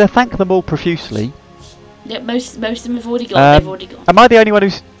 Well, I'm going to thank them all profusely. Yeah, most of them have already gone. They've already gone. Am I the only one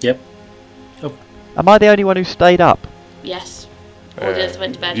who's? Yep. Am I the only one who stayed up? Yes. All the others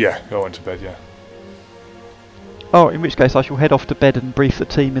went to bed. Yeah, I went to bed, yeah. Oh, in which case I shall head off to bed and brief the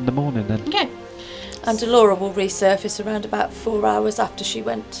team in the morning then. Okay. And Delora will resurface around about 4 hours after she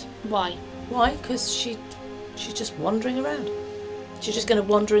went. Why? Why? Because she's just wandering around. She's just going to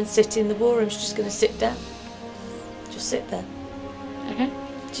wander and sit in the war room. She's just going to sit down. Just sit there. Okay.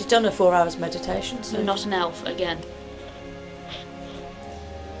 She's done her 4 hours meditation. So So not an elf again.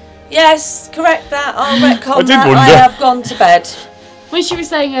 Yes, correct that. I'll retcon I did that. I wonder. have gone to bed. When she was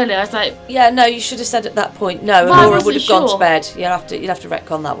saying earlier, I was like, Yeah, no, you should have said at that point. No, Well, I Laura wasn't would have gone to sure. bed. You'd have to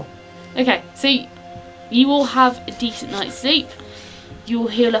retcon that one. okay, so you will have a decent night's sleep. You will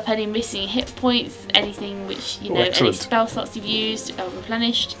heal up any missing hit points, anything which, any excellent. spell slots you've used are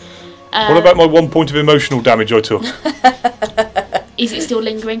replenished. What about my 1 point of emotional damage I took? Is it still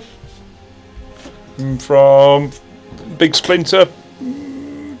lingering? From Big Splinter?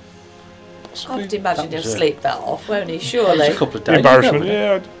 I would imagine That he'll was sleep that off, won't he? It's Surely. a couple of The days. embarrassment,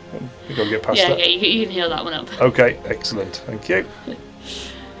 yeah. I think I'll get past Yeah, that. okay, you can heal that one up. Okay, excellent. Thank you.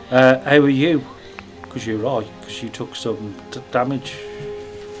 How are you? Because you're right, because you took some damage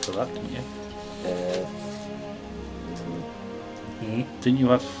for that, didn't you? Didn't you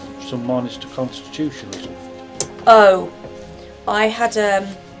have some minus to constitution or something? Oh, I had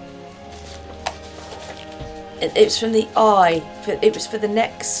it was from the eye. It was for the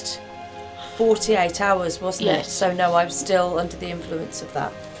next 48 hours, wasn't it? Yes. So no, I was still under the influence of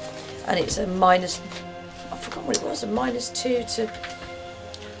that, and it's a minus. I forgot what it was. A -2 to.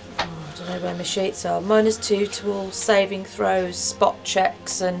 I don't know where my sheets are. -2 to all saving throws, spot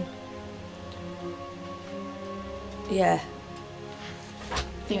checks, and yeah. I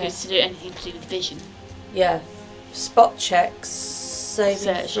think it's to do anything to do with vision. Yeah, spot checks, saving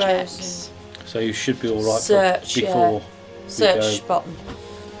Search throws, checks. So you should be all right Search, before we search go. button.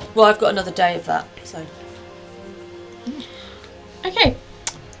 Well, I've got another day of that, so. Okay,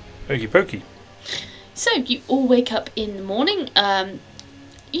 Okey pokey. so you all wake up in the morning.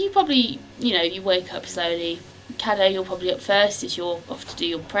 You probably, you wake up slowly. Caddo, you're probably up first as you're off to do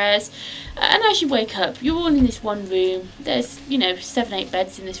your prayers. And as you wake up, you're all in this one room. There's, 7-8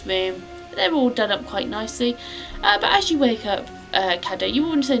 beds in this room. They're all done up quite nicely. But as you wake up, Caddo, you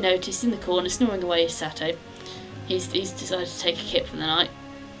also notice in the corner, snoring away, is Sato. He's decided to take a kip for the night.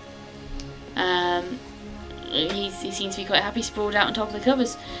 He seems to be quite happy, sprawled out on top of the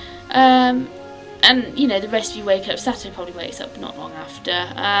covers. And, the rest of you wake up. Sato probably wakes up not long after.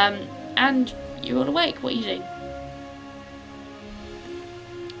 And you're all awake. What are you doing?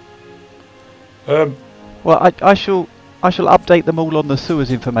 Well, I shall update them all on the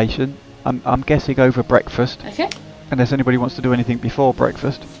sewers information. I'm guessing over breakfast. Okay. Unless anybody wants to do anything before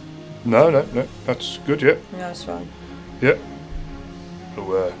breakfast. No, that's good, yeah. No, it's fine. Yeah.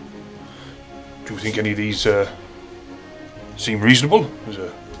 So, do you think any of these seem reasonable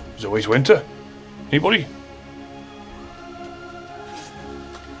as a way to enter? Anybody?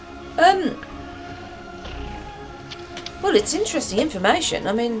 Well, it's interesting information.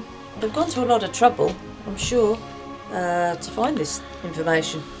 I mean, they've gone to a lot of trouble, I'm sure, to find this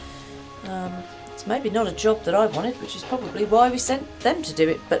information. It's maybe not a job that I wanted, which is probably why we sent them to do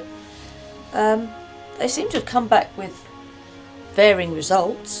it, but they seem to have come back with varying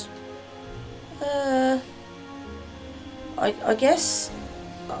results. I guess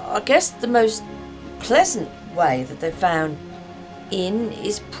the most pleasant way that they've found in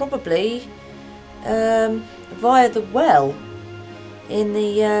is probably via the well in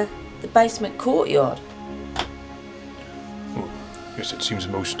the basement courtyard. Oh, yes, it seems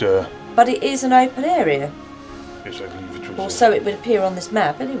the most. But it is an open area. Yes, I believe it was. Or so it would appear on this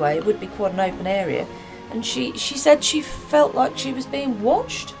map. Anyway, it would be quite an open area. And she said she felt like she was being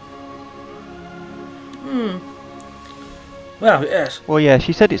watched. Well, yes. Well, yeah,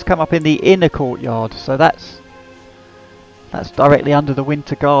 she said it's come up in the inner courtyard, so that's directly under the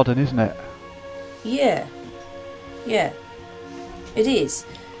winter garden, isn't it? Yeah, it is.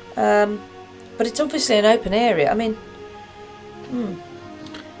 But it's obviously an open area. I mean,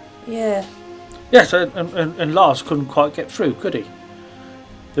 yeah. Yes, and Lars couldn't quite get through, could he?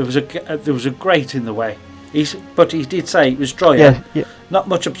 There was a grate in the way. But he did say it was drier. Yeah. Not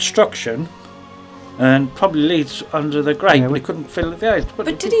much obstruction, and probably leads under the grate, Yeah, but he couldn't fill it out.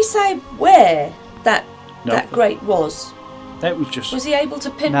 But did he say where that grate was? That was just. Was he able to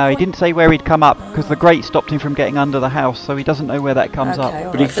pinpoint? No, he didn't say where he'd come up because the grate stopped him from getting under the house, so he doesn't know where that comes up.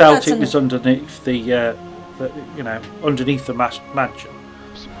 all But he right, felt that's it was underneath underneath the mansion.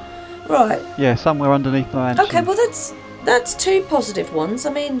 right. Yeah, somewhere underneath the mansion. Okay, well that's two positive ones. I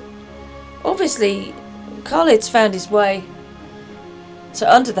mean, obviously, Khalid's found his way to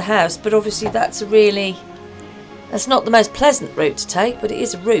under the house, but obviously that's not the most pleasant route to take, but it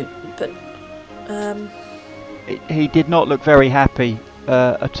is a route. But He did not look very happy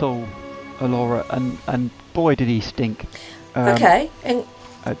at all, Alora, and boy did he stink. okay, and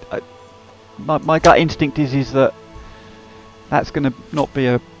My gut instinct is that that's going to not be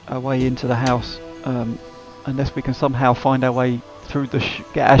a way into the house unless we can somehow find our way through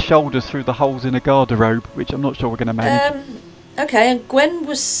get our shoulders through the holes in a garderobe, which I'm not sure we're going to manage. okay, and Gwen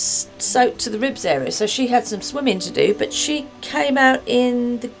was soaked to the ribs area, so she had some swimming to do, but she came out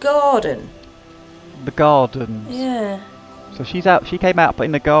in the garden. The gardens. Yeah. So she came out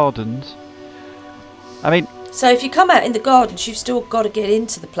in the gardens. I mean, So if you come out in the gardens, you've still got to get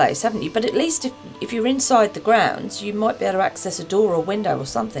into the place, haven't you? But at least if you're inside the grounds, you might be able to access a door or window or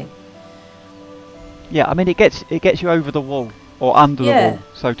something. yeah, I mean it gets you over the wall or under the wall,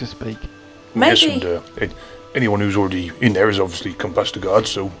 so to speak. Yes, Maybe. and anyone who's already in there has obviously come past the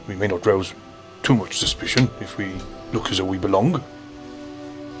guards, so we may not rouse too much suspicion if we look as though we belong.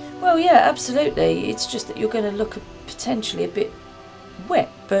 Well, yeah, absolutely. It's just that you're going to look potentially a bit wet,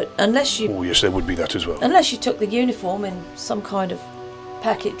 but unless you Oh, yes, there would be that as well. unless you took the uniform in some kind of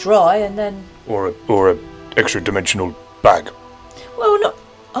packet dry and then Or a extra dimensional bag. well not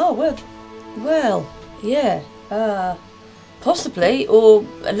oh well yeah possibly, or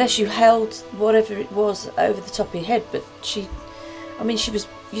unless you held whatever it was over the top of your head. But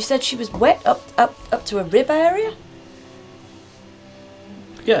you said she was wet up to a rib area.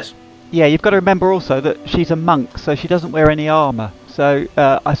 Yes. Yeah, you've got to remember also that she's a monk, so she doesn't wear any armour. So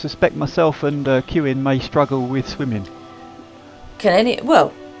I suspect myself and Kewin may struggle with swimming.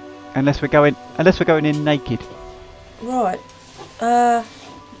 Unless we're going in naked. Right. Better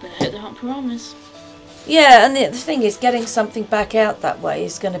hope there aren't piranhas. Yeah, and the thing is, getting something back out that way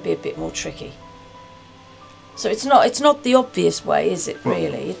is going to be a bit more tricky. So it's not the obvious way, is it?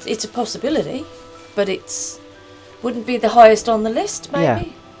 Really, it's a possibility, but wouldn't be the highest on the list,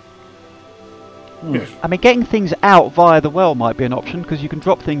 maybe. Yeah. Yes. I mean, getting things out via the well might be an option, because you can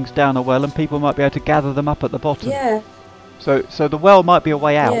drop things down a well and people might be able to gather them up at the bottom. Yeah. So the well might be a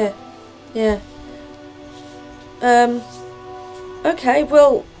way out. Yeah. Okay,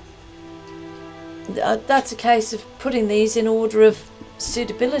 well, that's a case of putting these in order of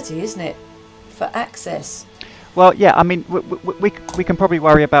suitability, isn't it, for access? Well, yeah, I mean, we can probably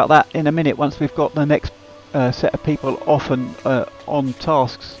worry about that in a minute once we've got the next set of people off and on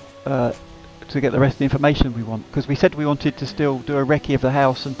tasks to get the rest of the information we want. Because we said we wanted to still do a recce of the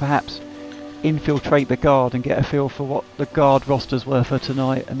house and perhaps infiltrate the guard and get a feel for what the guard rosters were for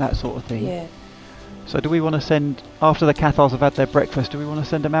tonight and that sort of thing. Yeah. So do we want to send, after the Cathars have had their breakfast, do we want to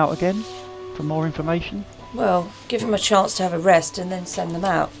send them out again for more information? Well, give them a chance to have a rest and then send them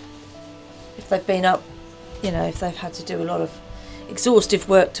out. If they've been up, if they've had to do a lot of exhaustive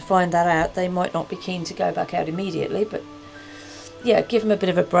work to find that out, they might not be keen to go back out immediately, but yeah, give them a bit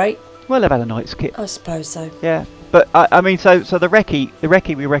of a break. Well, they've had a night's kit. I suppose so. Yeah, but I mean, so the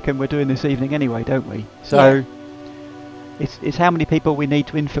recce we reckon we're doing this evening anyway, don't we? So it's how many people we need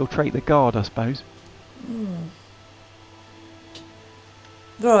to infiltrate the guard, I suppose.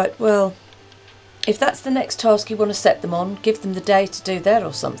 Right, well, if that's the next task you want to set them on, give them the day to do that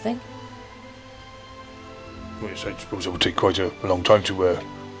or something. Well, yes, I suppose it would take quite a long time to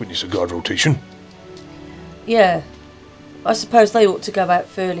witness a guard rotation. Yeah, I suppose they ought to go out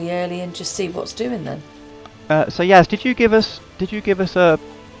fairly early and just see what's doing then. So Yaz, did you give us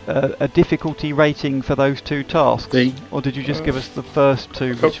a difficulty rating for those two tasks, or did you just give us the first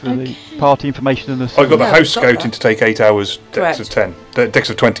two, which were the party information and the? I got the No, house got that. scouting to take 8 hours, dex Correct. of 10.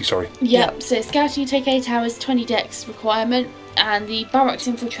 Dex of 20, sorry. Yep, so scouting will take 8 hours, 20 dex requirement, and the barracks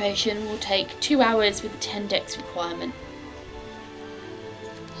infiltration will take 2 hours with a 10 dex requirement.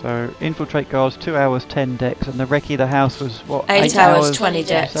 So infiltrate guards 2 hours 10 dex, and the recce of the house was what? 8 hours 20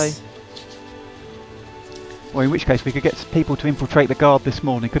 dex. Say? Well, in which case we could get people to infiltrate the guard this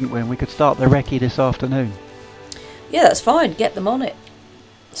morning, couldn't we? And we could start the recce this afternoon. Yeah, that's fine. Get them on it.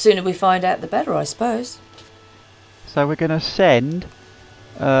 The sooner we find out, the better, I suppose. So we're going to send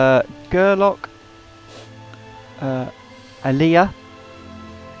Gerlock, Aaliyah,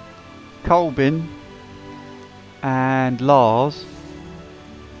 Colbin, and Lars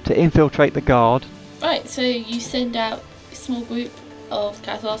to infiltrate the guard. Right, so you send out a small group of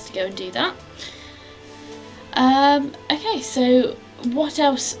Cathars to go and do that. Okay, so what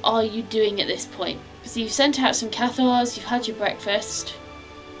else are you doing at this point? Because you've sent out some Cathars, you've had your breakfast.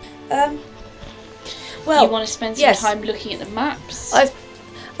 Well, You want to spend some yes. time looking at the maps? I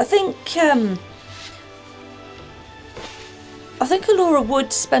think Alora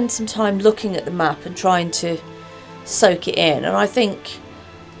would spend some time looking at the map and trying to soak it in, and I think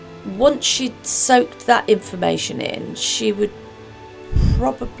once she'd soaked that information in, she would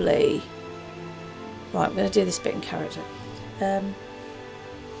probably... Right, I'm going to do this bit in character.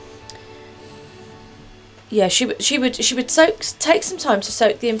 Yeah, she would take some time to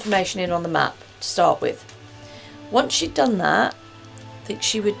soak the information in on the map to start with. Once she'd done that, I think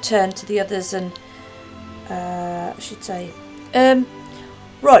she would turn to the others and she'd say,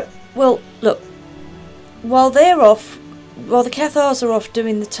 right, well, look, while the Cathars are off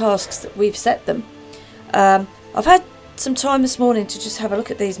doing the tasks that we've set them, I've had some time this morning to just have a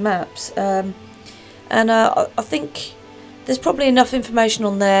look at these maps, and I think there's probably enough information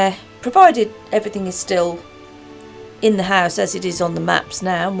on there, provided everything is still in the house as it is on the maps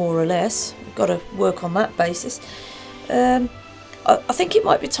now, more or less. We've got to work on that basis. I think it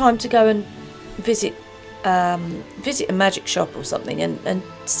might be time to go and visit a magic shop or something and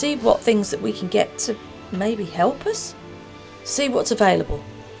see what things that we can get to maybe help us. See what's available.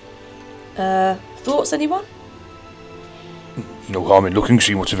 Thoughts, anyone? No harm in looking,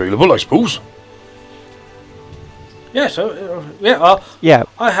 see what's available, I suppose. Yeah, so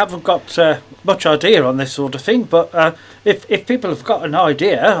I haven't got much idea on this sort of thing, but if people have got an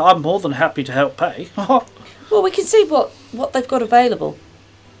idea, I'm more than happy to help pay. Well, we can see what they've got available.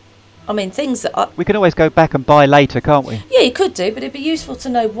 I mean, things that We can always go back and buy later, can't we? yeah, you could do, but it'd be useful to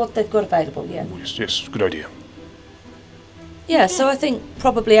know what they've got available. Yeah. Yes, good idea. Yeah. So I think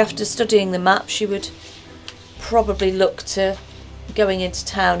probably after studying the map, she would probably look to going into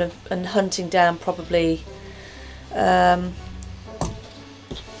town and hunting down probably.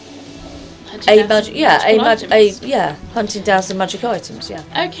 Hunting down some magic items. Yeah.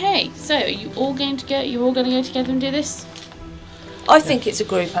 Okay, so are you all going to go? You're all going to go together and do this? I think it's a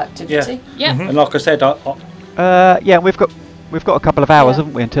group activity. Yeah. And like I said, We've got a couple of hours, Yeah.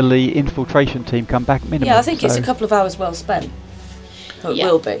 haven't we, until the infiltration team come back minimum. Yeah, I think it's so- a couple of hours well spent. Or it Yeah.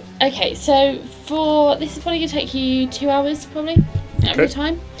 will be. Okay, so for this is probably going to take you 2 hours, probably every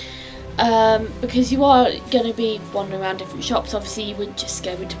time, because you are going to be wandering around different shops. Obviously, you wouldn't just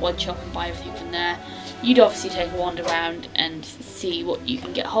go into one shop and buy everything from there. You'd obviously take a wander around and see what you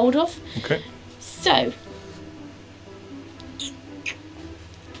can get hold of. Okay. So,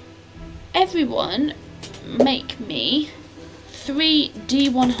 everyone, make me 3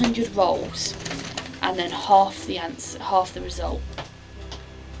 D100 rolls, and then half the result.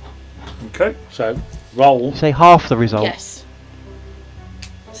 Okay. so roll. Say half the result. Yes.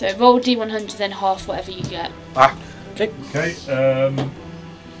 So roll D100, then half whatever you get. Okay. Okay.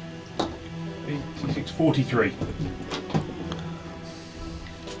 86, 43.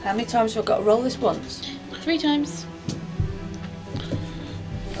 How many times have I got to roll this once? 3 times.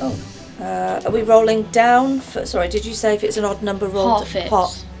 Are we rolling down? Sorry, did you say if it's an odd number rolled? Half it.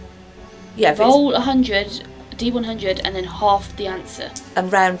 Yeah, if it's, Roll 100, D100, and then half the answer.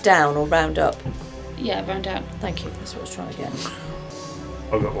 and round down or round up. Yeah, round down. Thank you. That's what I was trying to get.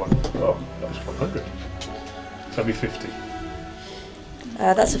 I've got one. Oh, that's 100. That'll be 50.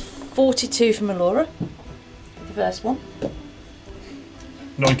 That's a 42 from Alora. The first one.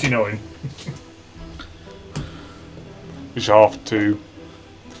 99. It's half to.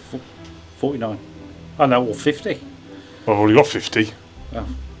 49. Oh no, or 50. I've already got 50. Oh,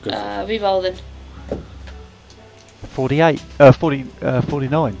 good. Re-roll then. 49.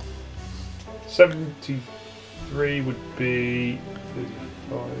 73 would be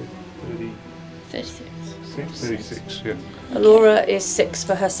 35, 36. 36, yeah. Alora is 6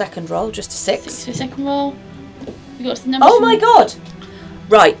 for her second roll, just a 6. 6 for second roll. We got some numbers. Oh my god!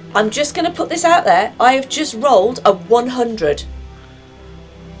 Right, I'm just going to put this out there. I have just rolled a 100.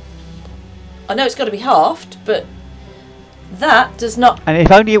 I know it's got to be halved, but that does not. And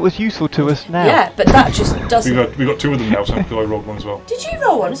if only it was useful to us now. Yeah, but that just doesn't. We got 2 of them now, so I rolled one as well. Did you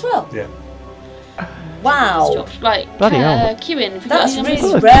roll one as well? Yeah. Wow. Right, Bloody hell. Kieran, have you That's got any numbers?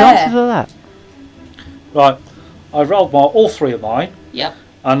 really What are the rare. chances of that? Right, I rolled all 3 of mine, Yep.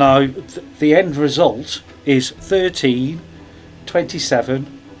 and the end result is 13,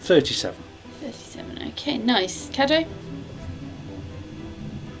 27, 37. 37. Okay, nice. Kado?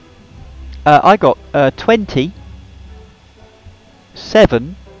 I got 20,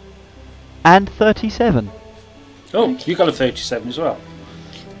 7, and 37. Oh, you got a 37 as well.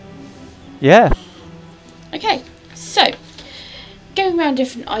 Yeah. Okay, so going around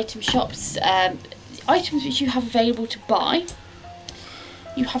different item shops, items which you have available to buy.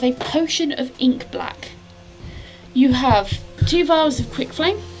 You have a potion of ink black. You have 2 vials of quick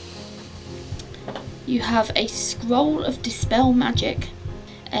flame. You have a scroll of dispel magic,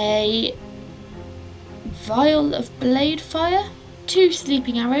 a vial of blade fire, 2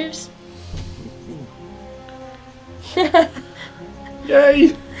 sleeping arrows,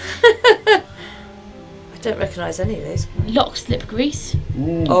 Yay! I don't recognise any of these. lock slip grease,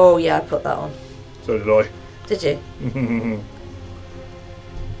 Oh yeah, I put that on. So did I. Did you?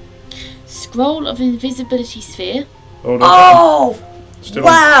 scroll of invisibility sphere, Oh, no. Oh! Still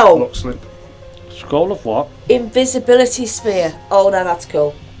wow. on lock slip. Scroll of what? Invisibility sphere. Oh no, that's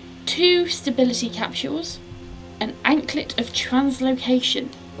cool. 2 stability capsules, an anklet of translocation,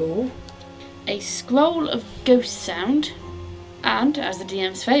 Ooh. a scroll of ghost sound, and, as the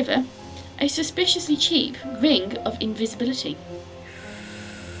DM's favour, a suspiciously cheap ring of invisibility.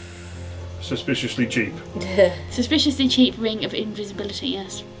 Suspiciously cheap. Suspiciously cheap ring of invisibility,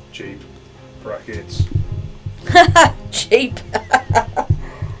 yes. Cheap. Brackets. Cheap.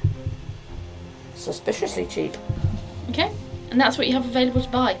 Suspiciously cheap. Okay? And that's what you have available to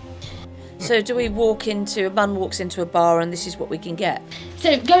buy. So do we a man walks into a bar and this is what we can get?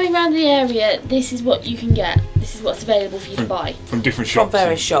 So, going around the area, this is what you can get. This is what's available for you to buy. From different From shops.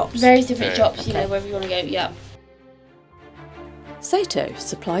 various shops. Various different Yeah. shops, you know, wherever you want to go, yeah. Sato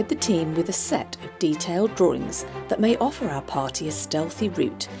supplied the team with a set of detailed drawings that may offer our party a stealthy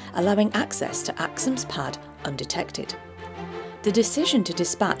route, allowing access to Axum's pad undetected. The decision to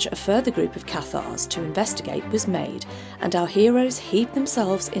dispatch a further group of Cathars to investigate was made, and our heroes heaved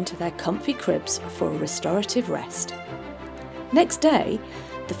themselves into their comfy cribs for a restorative rest. Next day,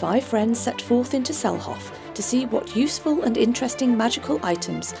 the 5 friends set forth into Selhoff to see what useful and interesting magical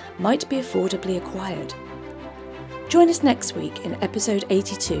items might be affordably acquired. Join us next week in episode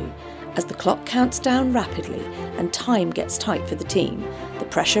 82 as the clock counts down rapidly and time gets tight for the team, the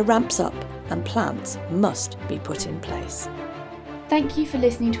pressure ramps up and plans must be put in place. Thank you for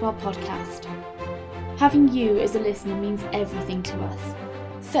listening to our podcast. Having you as a listener means everything to us.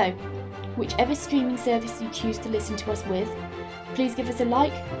 So, whichever streaming service you choose to listen to us with, please give us a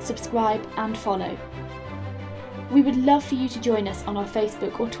like, subscribe and follow. We would love for you to join us on our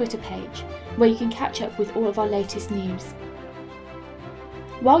Facebook or Twitter page, where you can catch up with all of our latest news.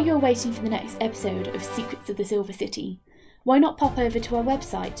 While you're waiting for the next episode of Secrets of the Silver City, why not pop over to our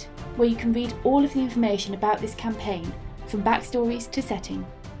website, where you can read all of the information about this campaign, from backstories to setting.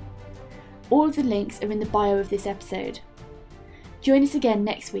 All of the links are in the bio of this episode. Join us again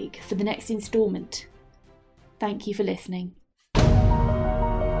next week for the next instalment. Thank you for listening.